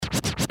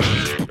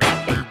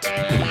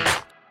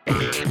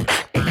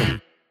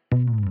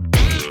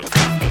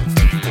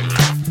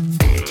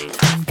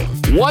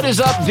What is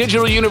up,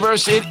 Digital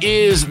Universe? It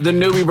is the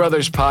Newbie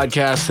Brothers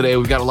podcast today.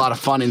 We've got a lot of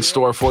fun in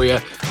store for you.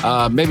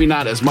 Maybe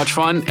not as much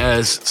fun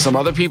as some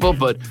other people,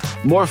 but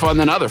more fun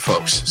than other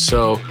folks.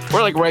 So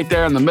we're like right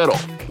there in the middle.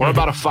 We're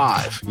about a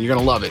 5. You're going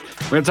to love it.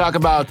 We're going to talk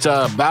about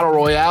battle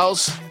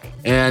royales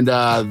and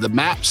the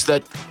maps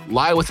that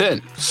lie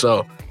within.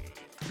 So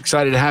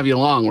excited to have you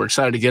along. We're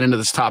excited to get into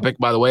this topic.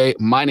 By the way,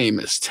 my name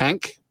is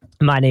Tank.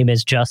 My name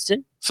is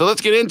Justin. So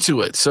let's get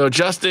into it. So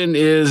Justin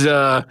is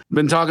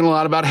been talking a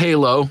lot about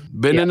Halo,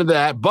 into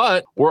that,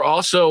 but we're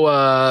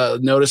also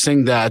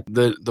noticing that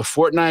the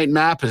Fortnite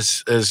map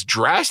has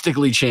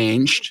drastically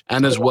changed,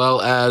 and as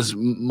well as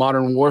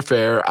Modern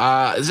Warfare.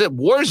 Is it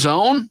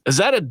Warzone? Is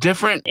that a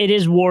different? It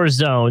is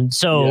Warzone.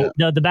 So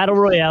the Battle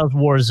Royale is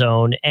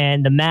Warzone,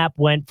 and the map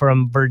went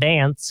from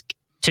Verdansk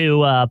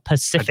to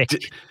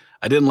Pacific.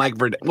 I didn't like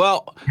Verdansk.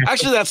 Well,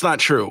 actually, that's not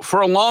true. For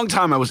a long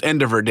time, I was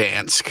into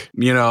Verdansk.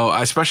 You know,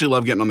 I especially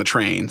love getting on the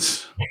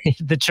trains. We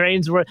were the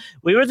train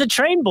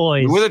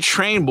boys. We were the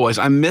train boys.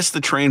 I miss the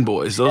train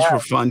boys. Those were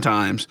fun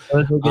times.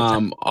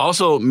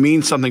 Also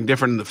means something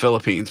different in the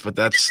Philippines, but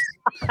that's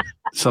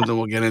something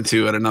we'll get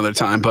into at another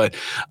time. But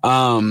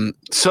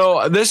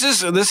so this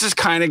has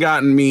kind of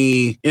gotten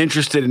me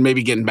interested in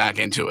maybe getting back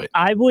into it.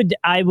 I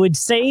would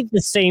say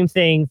the same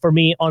thing for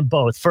me on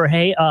both for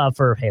Halo,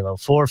 for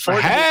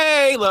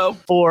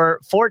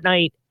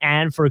Fortnite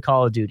and for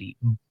Call of Duty.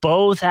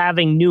 Both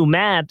having new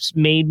maps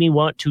made me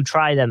want to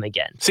try them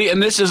again. See,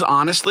 and this is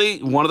honestly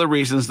one of the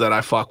reasons that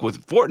I fuck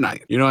with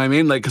Fortnite. You know what I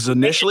mean? Like, because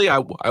initially I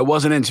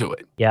wasn't into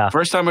it. Yeah.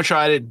 First time I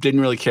tried it,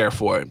 didn't really care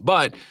for it.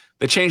 But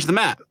they changed the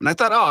map. And I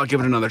thought, I'll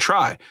give it another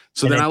try.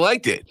 So then I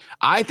liked it.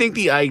 I think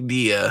the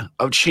idea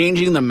of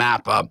changing the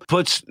map up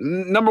puts,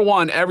 number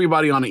one,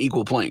 everybody on an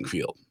equal playing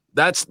field.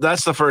 That's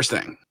the first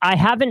thing. I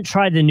haven't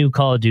tried the new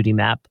Call of Duty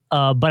map,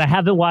 but I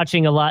have been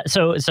watching a lot.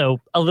 So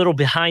a little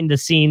behind the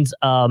scenes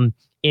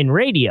in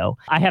radio.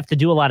 I have to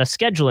do a lot of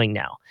scheduling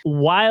now.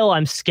 While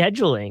I'm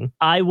scheduling,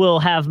 I will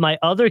have my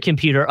other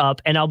computer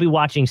up and I'll be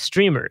watching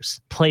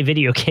streamers play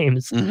video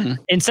games.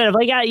 Instead of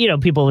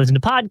people listen to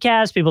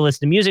podcasts, people listen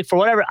to music for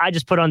whatever. I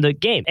just put on the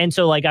game. And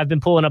so I've been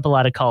pulling up a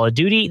lot of Call of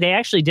Duty. They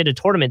actually did a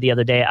tournament the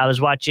other day. I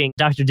was watching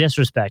Dr.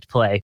 Disrespect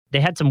play.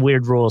 They had some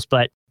weird rules,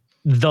 but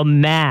the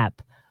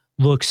map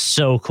looks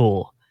so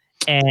cool.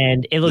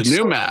 And it looks the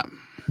new map.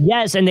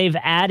 Yes. And they've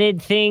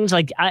added things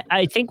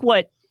I think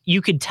what you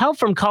could tell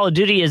from Call of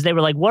Duty is they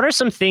were like, what are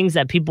some things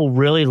that people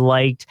really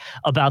liked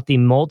about the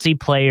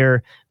multiplayer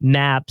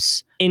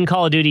maps in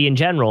Call of Duty in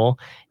general?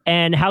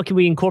 And how can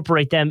we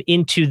incorporate them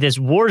into this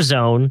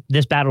Warzone,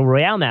 this Battle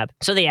Royale map?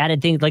 So they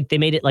added things like they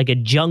made it like a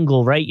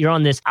jungle, right? You're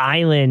on this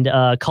island,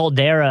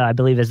 Caldera, I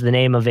believe is the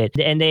name of it.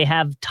 And they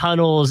have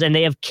tunnels and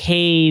they have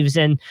caves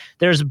and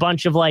there's a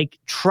bunch of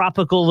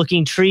tropical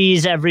looking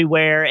trees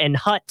everywhere and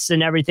huts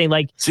and everything.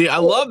 See, I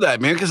love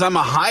that, man, because I'm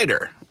a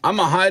hider. I'm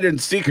a hide and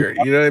seeker.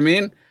 You know what I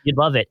mean? You'd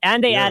love it.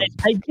 And they added,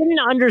 I didn't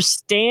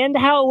understand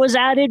how it was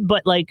added,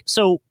 but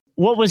so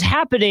what was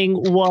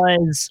happening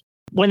was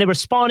when they were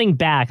spawning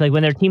back,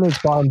 when their teammates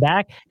spawned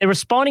back, they were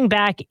spawning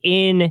back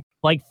in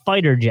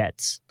fighter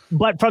jets.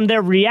 But from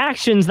their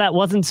reactions, that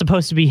wasn't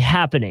supposed to be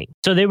happening.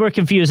 So they were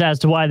confused as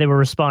to why they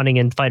were respawning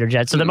in fighter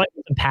jets. So there might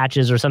be some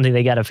patches or something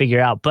they got to figure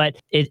out. But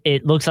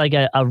it looks like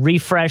a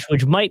refresh,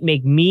 which might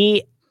make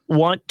me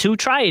want to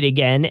try it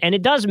again, and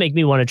it does make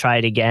me want to try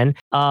it again.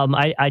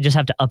 I just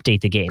have to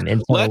update the game.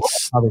 And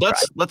so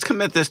let's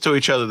commit this to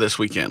each other this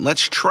weekend.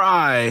 Let's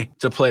try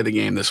to play the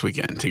game this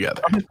weekend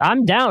together.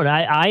 I'm down.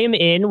 I am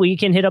in. We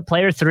can hit up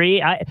player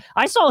 3.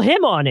 I saw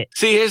him on it.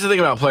 See, here's the thing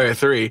about player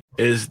 3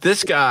 is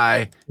this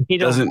guy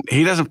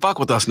doesn't fuck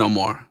with us no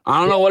more. I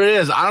don't know what it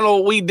is. I don't know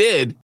what we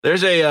did.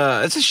 There's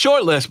it's a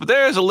short list, but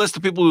there is a list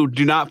of people who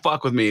do not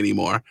fuck with me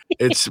anymore.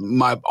 It's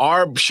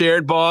our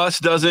shared boss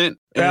doesn't,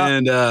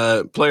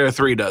 and player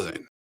 3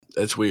 doesn't.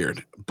 That's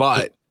weird.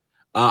 But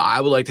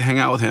I would like to hang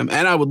out with him,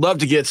 and I would love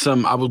to get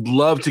some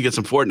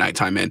Fortnite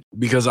time in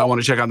because I want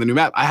to check out the new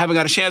map. I haven't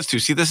got a chance to.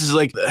 See, this is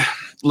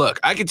look,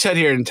 I could sit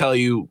here and tell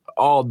you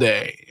all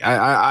day.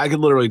 I could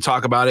literally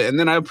talk about it, and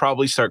then I'd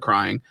probably start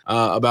crying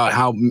about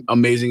how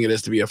amazing it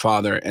is to be a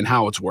father and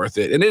how it's worth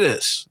it. And it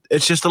is.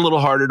 It's just a little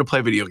harder to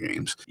play video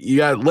games. You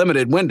got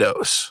limited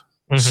windows.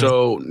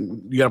 So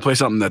you got to play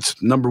something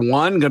that's, number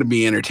one, going to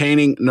be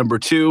entertaining. Number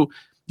two,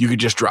 you could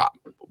just drop.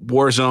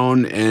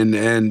 Warzone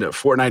and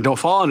Fortnite don't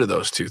fall into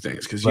those two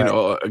things because,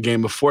 a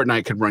game of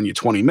Fortnite could run you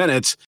 20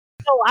 minutes.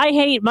 Oh, I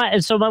hate my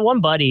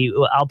one buddy,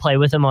 I'll play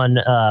with him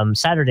on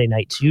Saturday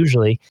nights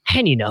usually.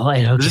 And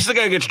Is this the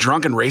guy who gets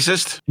drunk and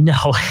racist? No,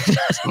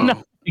 no,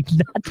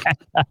 not that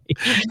guy.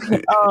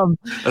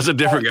 That's a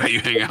different guy you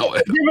hang out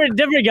with.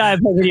 Different guy I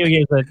play video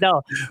games with.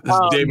 No, that's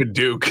David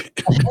Duke.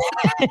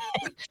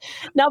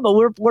 No, but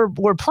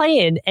we're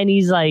playing, and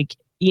he's like,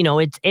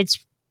 it's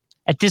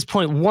at this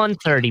point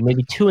 1:30,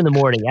 maybe 2 a.m,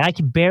 and I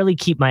can barely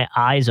keep my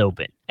eyes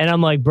open. And I'm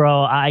like,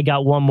 bro, I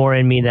got one more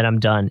in me, then I'm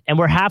done. And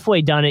we're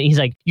halfway done. And he's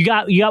like, you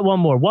got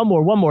one more.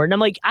 And I'm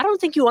like, I don't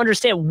think you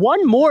understand.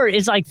 One more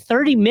is like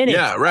 30 minutes.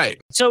 Yeah,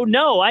 right. So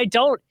no, I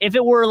don't. If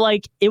it were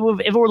like a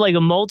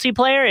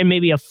multiplayer and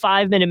maybe a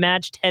 5-minute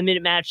match,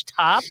 10-minute match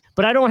top,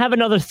 but I don't have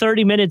another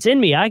 30 minutes in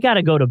me. I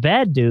gotta go to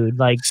bed, dude.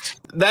 Like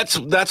that's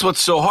what's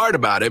so hard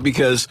about it,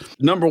 because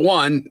number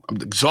one, I'm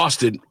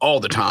exhausted all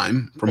the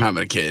time from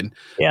having a kid.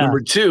 Yeah. Number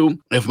two,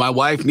 if my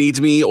wife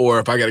needs me, or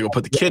if I got to go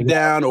put the kid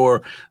down,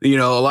 or, you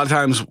know, a lot of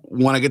times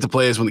when I get to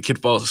play is when the kid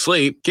falls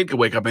asleep. Kid could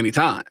wake up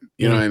anytime.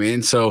 You know what I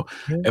mean? So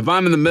if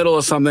I'm in the middle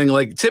of something,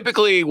 like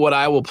typically what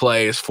I will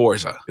play is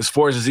Forza, because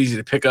Forza is easy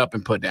to pick up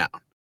and put down.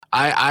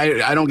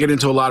 I don't get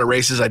into a lot of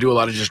races. I do a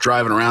lot of just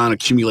driving around,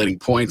 accumulating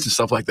points and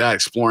stuff like that,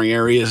 exploring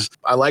areas.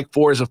 I like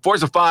Forza.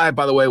 Forza 5,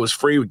 by the way, was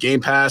free with Game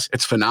Pass.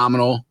 It's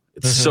phenomenal.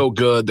 It's so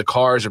good. The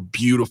cars are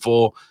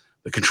beautiful.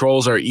 The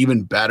controls are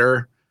even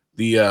better.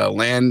 The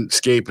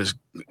landscape is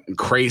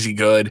crazy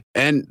good.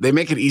 And they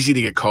make it easy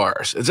to get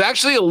cars. It's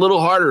actually a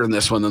little harder in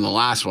this one than the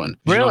last one.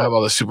 Really? You don't have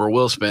all the super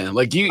wheel spin.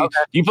 Like you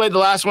played the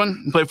last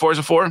one? You played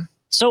Forza 4?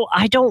 So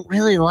I don't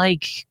really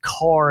like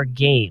car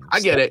games. I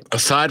get it.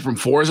 Aside from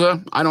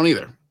Forza, I don't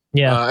either.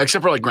 Yeah.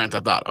 Except for like Grand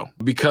Theft Auto,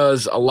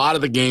 because a lot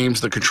of the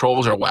games, the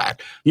controls are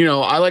whack. You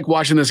know, I like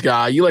watching this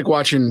guy. You like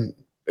watching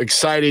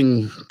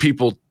exciting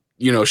people,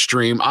 you know,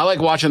 stream. I like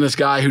watching this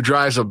guy who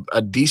drives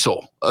a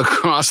diesel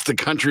across the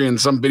country in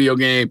some video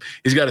game.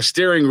 He's got a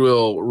steering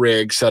wheel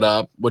rig set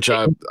up, which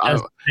I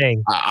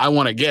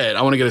want to get.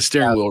 I want to get a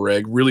steering wheel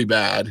rig really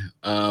bad.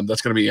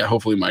 That's going to be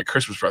hopefully my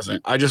Christmas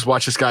present. I just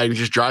watch this guy who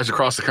just drives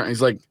across the country.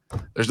 He's like,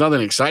 there's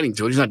nothing exciting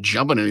to it. He's not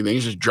jumping anything.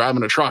 He's just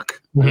driving a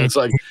truck. And it's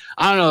like,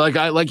 I don't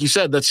know. Like you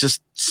said, that's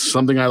just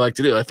something I like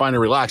to do. I find it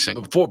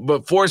relaxing.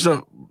 But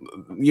Forza,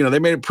 you know, they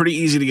made it pretty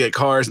easy to get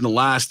cars in the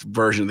last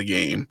version of the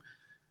game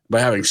by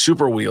having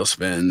super wheel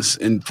spins.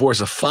 In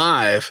Forza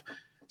 5,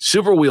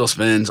 super wheel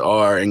spins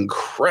are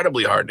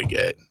incredibly hard to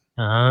get.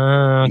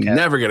 Okay. You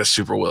never get a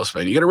super wheel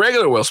spin. You get a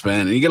regular wheel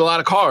spin, and you get a lot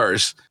of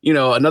cars. You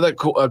know, another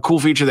cool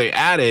feature they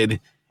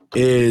added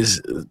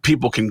is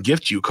people can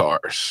gift you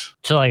cars.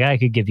 So, like, I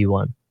could give you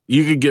one.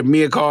 You could give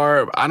me a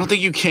car. I don't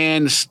think you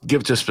can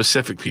give to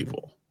specific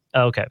people.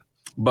 Okay.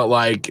 But,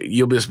 like,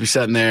 you'll just be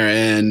sitting there,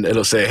 and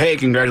it'll say, hey,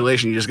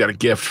 congratulations, you just got a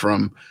gift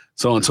from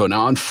so-and-so.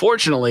 Now,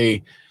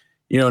 unfortunately,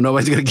 you know,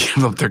 nobody's going to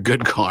give up their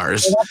good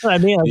cars. Well, that's what I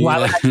mean.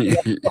 Like,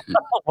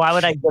 why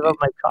would I give up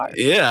my car?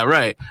 Yeah,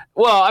 right.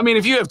 Well, I mean,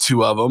 if you have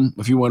two of them,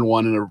 if you win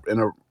one in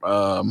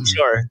a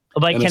sure.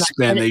 But in a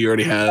spin that you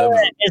already have.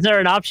 Is there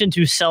an option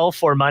to sell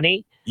for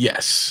money?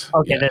 Yes.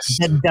 Okay, yes.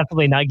 Then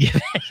definitely not give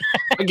it.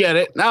 I get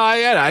it. No, I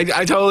get it.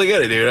 I totally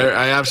get it, dude.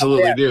 I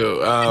absolutely do.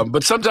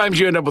 But sometimes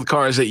you end up with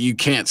cars that you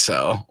can't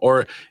sell,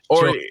 or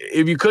sure.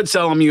 If you could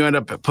sell them, you end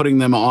up putting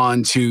them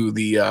onto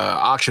the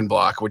auction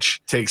block,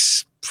 which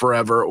takes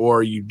forever,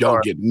 or you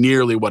don't get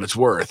nearly what it's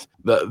worth.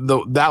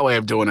 That way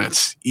of doing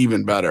it's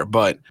even better.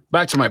 But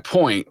back to my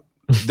point,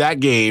 that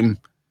game,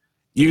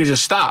 you can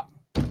just stop.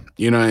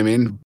 You know what I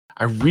mean?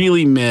 I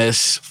really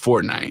miss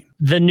Fortnite.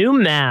 The new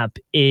map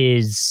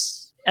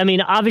is, I mean,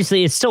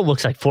 obviously it still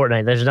looks like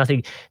Fortnite. There's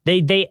nothing,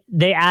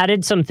 they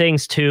added some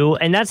things too.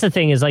 And that's the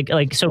thing is like,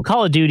 so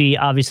Call of Duty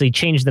obviously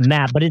changed the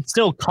map, but it's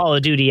still Call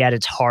of Duty at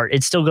its heart.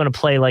 It's still going to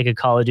play like a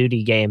Call of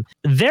Duty game.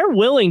 They're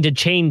willing to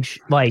change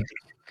like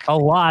a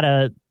lot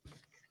of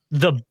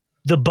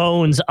the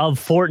bones of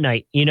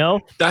Fortnite, you know?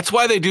 That's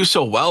why they do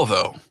so well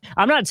though.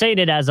 I'm not saying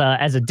it as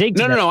a dig.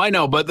 No, I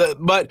know.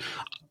 But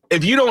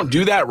if you don't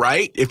do that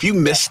right, if you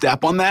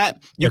misstep on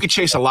that, you could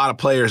chase a lot of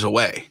players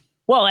away.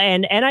 Well,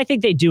 and I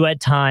think they do at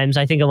times.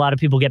 I think a lot of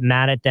people get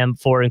mad at them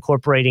for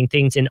incorporating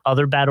things in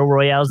other battle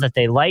royales that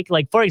they like.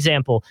 Like, for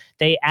example,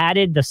 they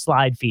added the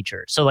slide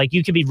feature. So, like,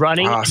 you could be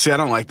running. See, I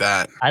don't like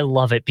that. I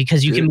love it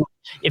because you can,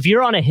 if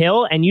you're on a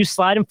hill and you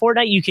slide in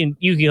Fortnite, you can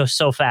go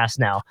so fast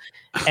now.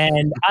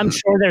 And I'm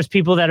sure there's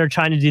people that are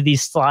trying to do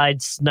these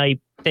slide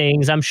snipe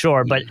things, I'm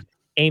sure, but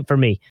ain't for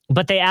me.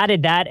 But they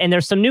added that, and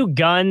there's some new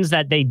guns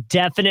that they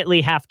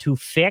definitely have to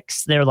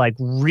fix. They're like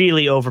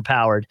really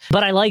overpowered.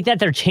 But I like that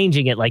they're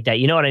changing it like that.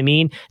 You know what I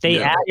mean? They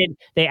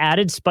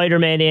added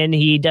Spider-Man in.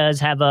 He does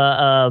have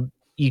a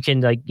you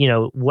can, like, you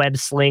know, web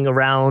sling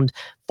around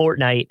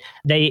Fortnite.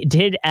 They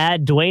did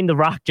add Dwayne "The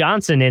Rock"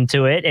 Johnson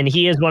into it, and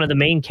he is one of the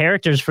main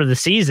characters for the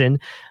season.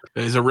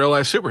 He's a real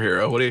life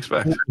superhero. What do you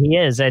expect? He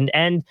is, and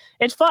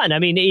it's fun. I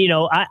mean, you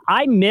know,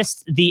 I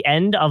missed the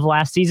end of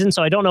last season,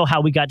 so I don't know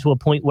how we got to a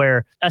point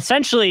where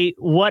essentially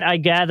what I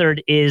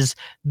gathered is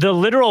the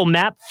literal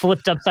map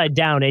flipped upside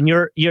down, and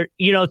you're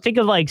you know, think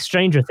of like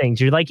Stranger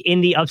Things. You're like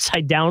in the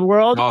upside down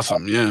world.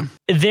 Awesome, yeah.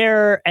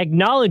 They're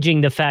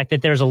acknowledging the fact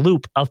that there's a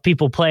loop of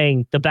people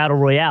playing the battle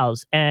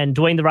royales, and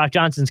Dwayne "The Rock"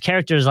 Johnson's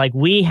character is like,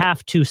 we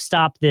have to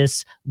stop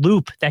this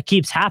loop that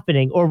keeps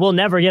happening, or we'll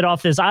never get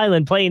off this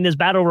island playing this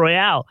battle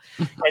royale.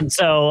 And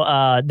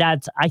so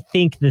that's, I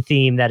think, the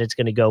theme that it's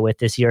going to go with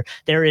this year.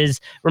 There is,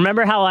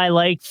 remember how I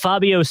like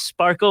Fabio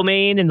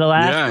Sparklemane in the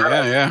last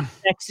Yeah.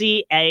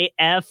 Sexy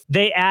AF?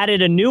 They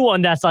added a new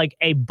one that's like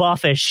a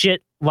buff as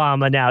shit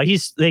llama now.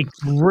 He's like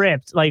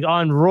ripped, like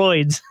on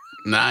roids.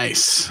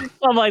 Nice.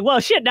 I'm like,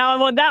 well, shit, now I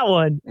want that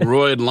one.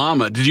 Roid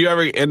llama. Did you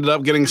ever end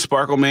up getting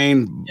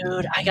Sparklemane?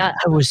 Dude, I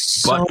was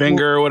so...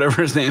 Buttfinger or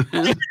whatever his name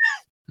is.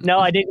 No,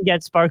 I didn't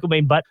get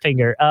Sparklemane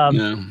Buttfinger.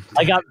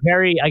 I got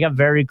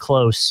very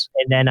close,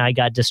 and then I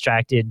got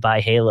distracted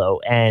by Halo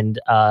and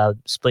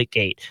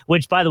Splitgate,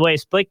 which, by the way,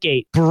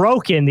 Splitgate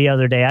broken the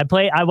other day.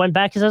 I went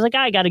back because I was like,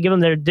 I got to give them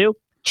their due.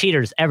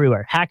 Cheaters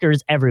everywhere,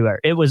 hackers everywhere.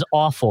 It was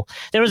awful.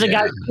 There was a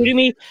guy shooting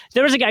me.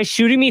 There was a guy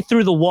shooting me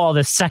through the wall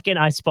the second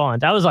I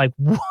spawned. I was like,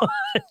 what?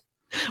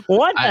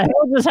 What the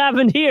hell just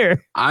happened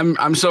here?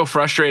 I'm so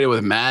frustrated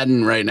with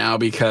Madden right now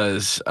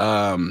because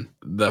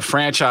the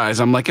franchise,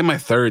 I'm like in my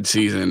 3rd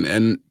season,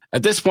 and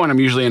at this point I'm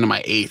usually into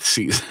my 8th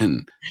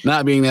season.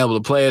 Not being able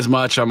to play as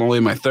much, I'm only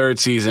in my 3rd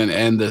season,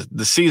 and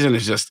the season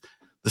is just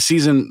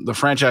the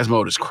franchise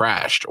mode is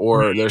crashed,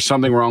 or there's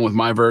something wrong with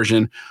my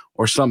version,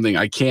 or something.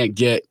 I can't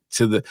get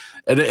to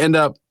it end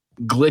up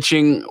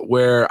glitching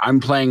where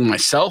I'm playing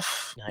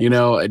myself. Nice. You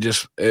know,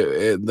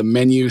 the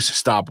menus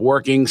stop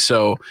working.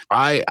 So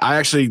I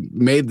actually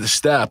made the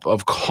step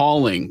of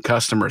calling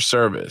customer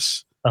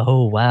service.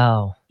 Oh,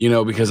 wow. You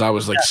know, because I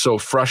was like so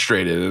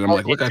frustrated, and I'm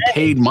like, look, I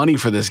paid money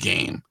for this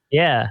game.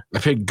 Yeah. I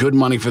paid good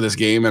money for this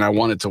game, and I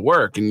want it to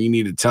work. And you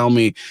need to tell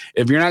me,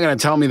 if you're not going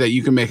to tell me that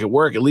you can make it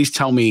work, at least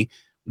tell me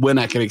when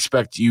I can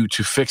expect you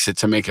to fix it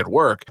to make it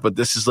work. But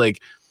this is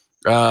like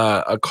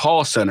a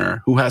call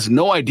center who has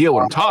no idea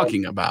what I'm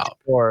talking about.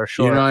 Sure.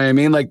 You know what I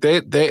mean? Like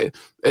they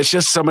it's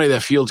just somebody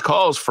that fields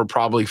calls for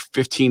probably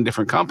 15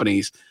 different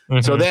companies.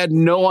 Mm-hmm. So they had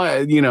no,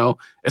 you know,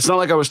 it's not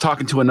like I was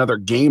talking to another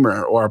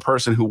gamer or a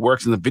person who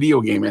works in the video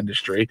game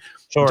industry.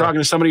 Sure. I'm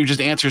talking to somebody who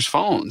just answers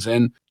phones,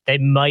 and they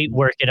might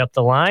work it up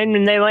the line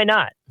and they might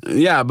not.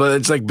 Yeah, but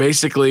it's like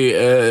basically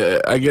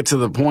I get to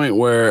the point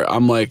where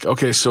I'm like,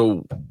 okay,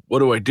 so what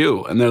do I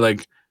do? And they're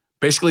like,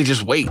 basically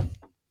just wait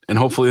and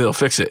hopefully they'll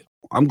fix it.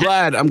 I'm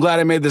glad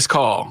I made this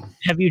call.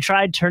 Have you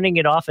tried turning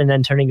it off and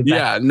then turning it back?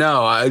 Yeah,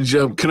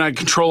 no. Can I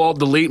control alt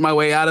delete my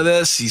way out of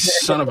this? You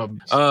son of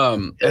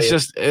a. It's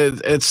just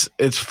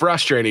it's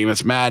frustrating.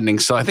 It's maddening.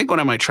 So I think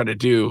what I might try to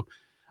do,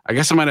 I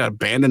guess I might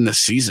abandon the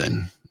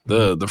season,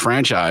 the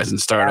franchise,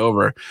 and start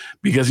over,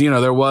 because you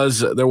know there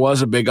was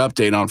a big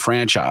update on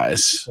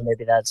franchise. So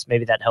maybe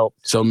that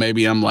helped. So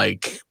maybe I'm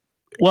like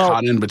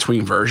caught in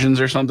between versions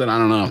or something. I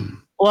don't know.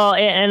 Well,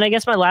 and I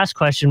guess my last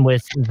question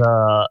with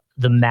the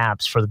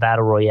maps for the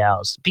battle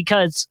royales,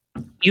 because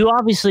you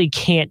obviously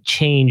can't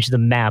change the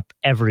map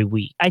every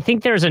week. I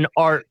think there's an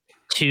art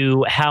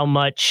to how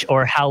much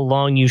or how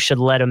long you should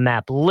let a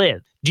map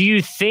live. Do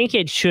you think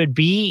it should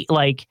be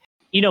like,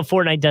 you know,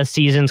 Fortnite does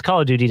seasons, Call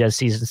of Duty does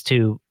seasons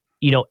too.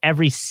 You know,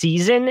 every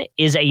season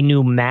is a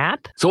new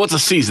map. So what's a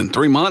season?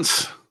 3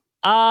 months?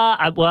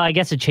 Well, I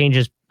guess it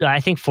changes. I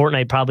think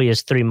Fortnite probably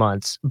is 3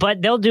 months,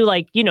 but they'll do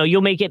like, you know,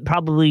 you'll make it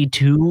probably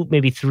 2,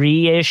 maybe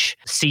 3-ish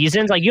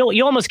seasons. Like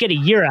you almost get a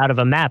year out of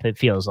a map, it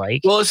feels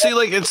like. Well, see,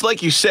 like it's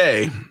like you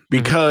say,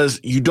 because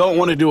you don't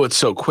want to do it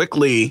so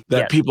quickly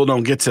that people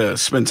don't get to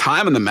spend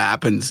time on the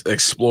map and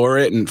explore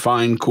it and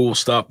find cool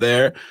stuff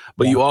there.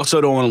 But you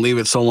also don't want to leave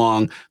it so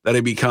long that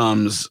it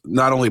becomes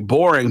not only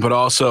boring, but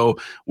also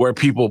where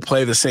people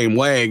play the same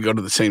way, go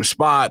to the same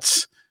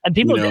spots. And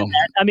people do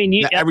that. I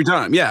mean, every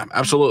time. Yeah,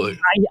 absolutely.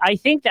 I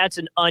think that's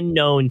an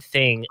unknown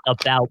thing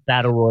about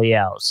battle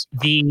royales.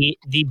 The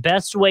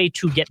best way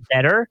to get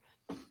better,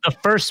 the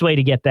first way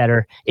to get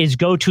better, is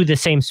go to the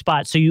same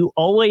spot. So you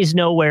always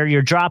know where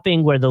you're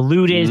dropping, where the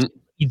loot is.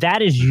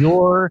 That is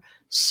your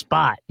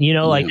spot. You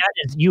know, like that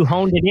is, you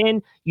honed it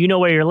in. You know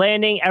where you're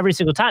landing every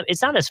single time.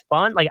 It's not as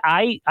fun. Like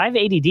I have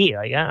ADD.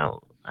 Like I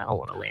don't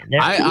want to land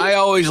there. I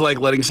always like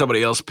letting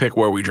somebody else pick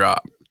where we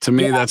drop. To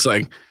me, that's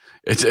like.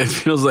 It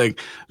feels like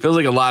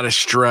a lot of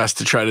stress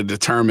to try to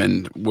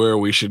determine where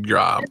we should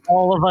drop.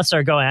 All of us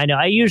are going. I know.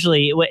 I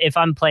usually, if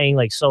I'm playing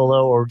like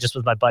solo or just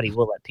with my buddy,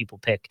 we'll let people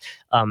pick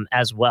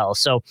as well.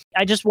 So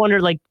I just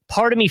wonder, like,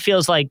 part of me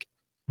feels like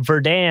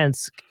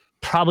Verdansk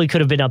probably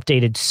could have been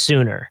updated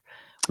sooner.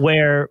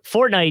 Where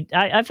Fortnite,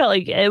 I felt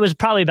like it was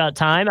probably about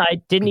time.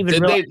 I didn't even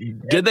realize.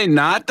 Did they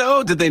not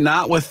though? Did they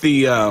not with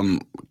the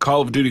Call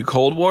of Duty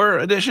Cold War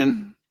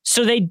edition?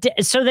 So they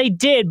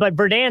did, but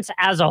Verdansk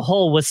as a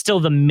whole was still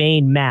the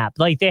main map.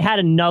 Like they had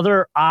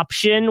another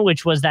option,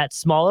 which was that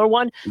smaller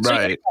one.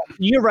 Right. So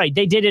you're right.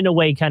 They did in a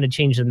way kind of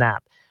change the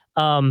map.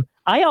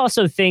 I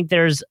also think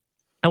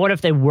I wonder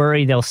if they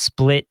worry they'll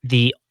split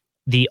the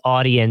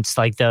audience,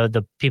 like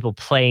the people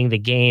playing the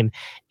game,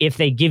 if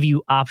they give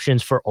you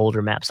options for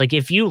older maps. Like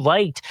if you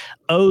liked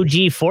OG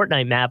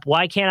Fortnite map,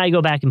 why can't I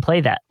go back and play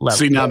that level?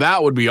 See, now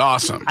that would be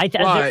awesome.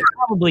 There's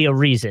probably a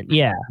reason.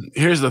 Yeah.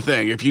 Here's the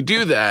thing. If you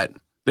do that,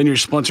 then you're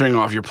splintering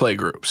off your play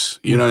groups.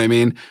 You know what I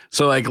mean?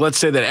 So like, let's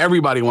say that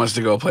everybody wants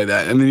to go play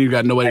that, and then you've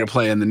got nobody to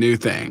play in the new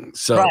thing.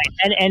 So right,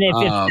 and if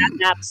that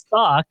map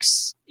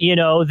sucks,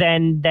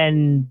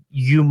 then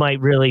you might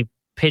really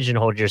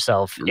pigeonhole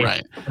yourself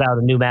without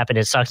a new map and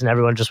it sucks and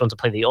everyone just wants to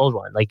play the old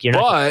one. Like you're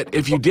not. But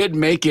if you did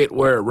make it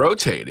where it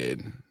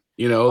rotated,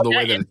 the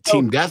way that a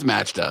team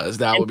deathmatch does,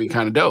 that would be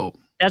kind of dope.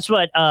 That's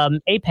what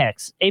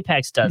Apex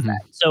does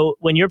that. So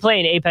when you're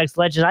playing Apex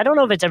Legends, I don't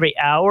know if it's every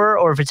hour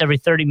or if it's every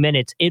 30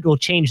 minutes, it will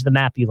change the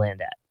map you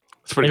land at.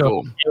 It's pretty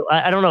cool.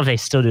 I don't know if they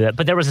still do that,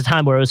 but there was a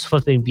time where it was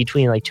flipping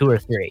between like 2 or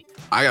 3.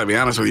 I got to be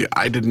honest with you.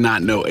 I did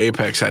not know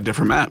Apex had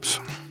different maps.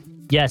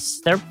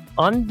 Yes, they're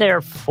on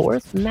their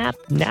 4th map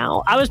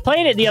now. I was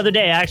playing it the other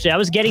day, actually. I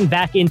was getting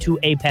back into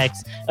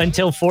Apex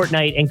until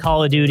Fortnite and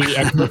Call of Duty.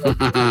 And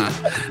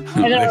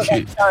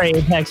sorry,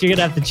 Apex, you're going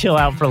to have to chill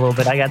out for a little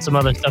bit. I got some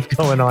other stuff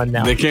going on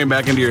now. They came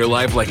back into your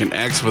life like an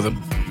ex with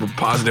a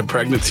positive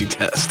pregnancy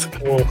test.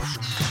 Oof,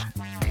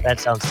 that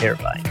sounds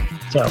terrifying.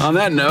 So, on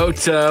that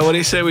note, what do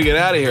you say we get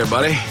out of here,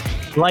 buddy?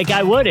 Like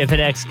I would if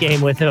an ex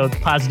came with a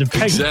positive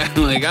pregnancy.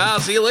 Exactly. Like, I'll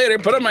see you later.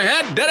 Put on my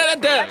hat.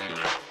 Da-da-da-da.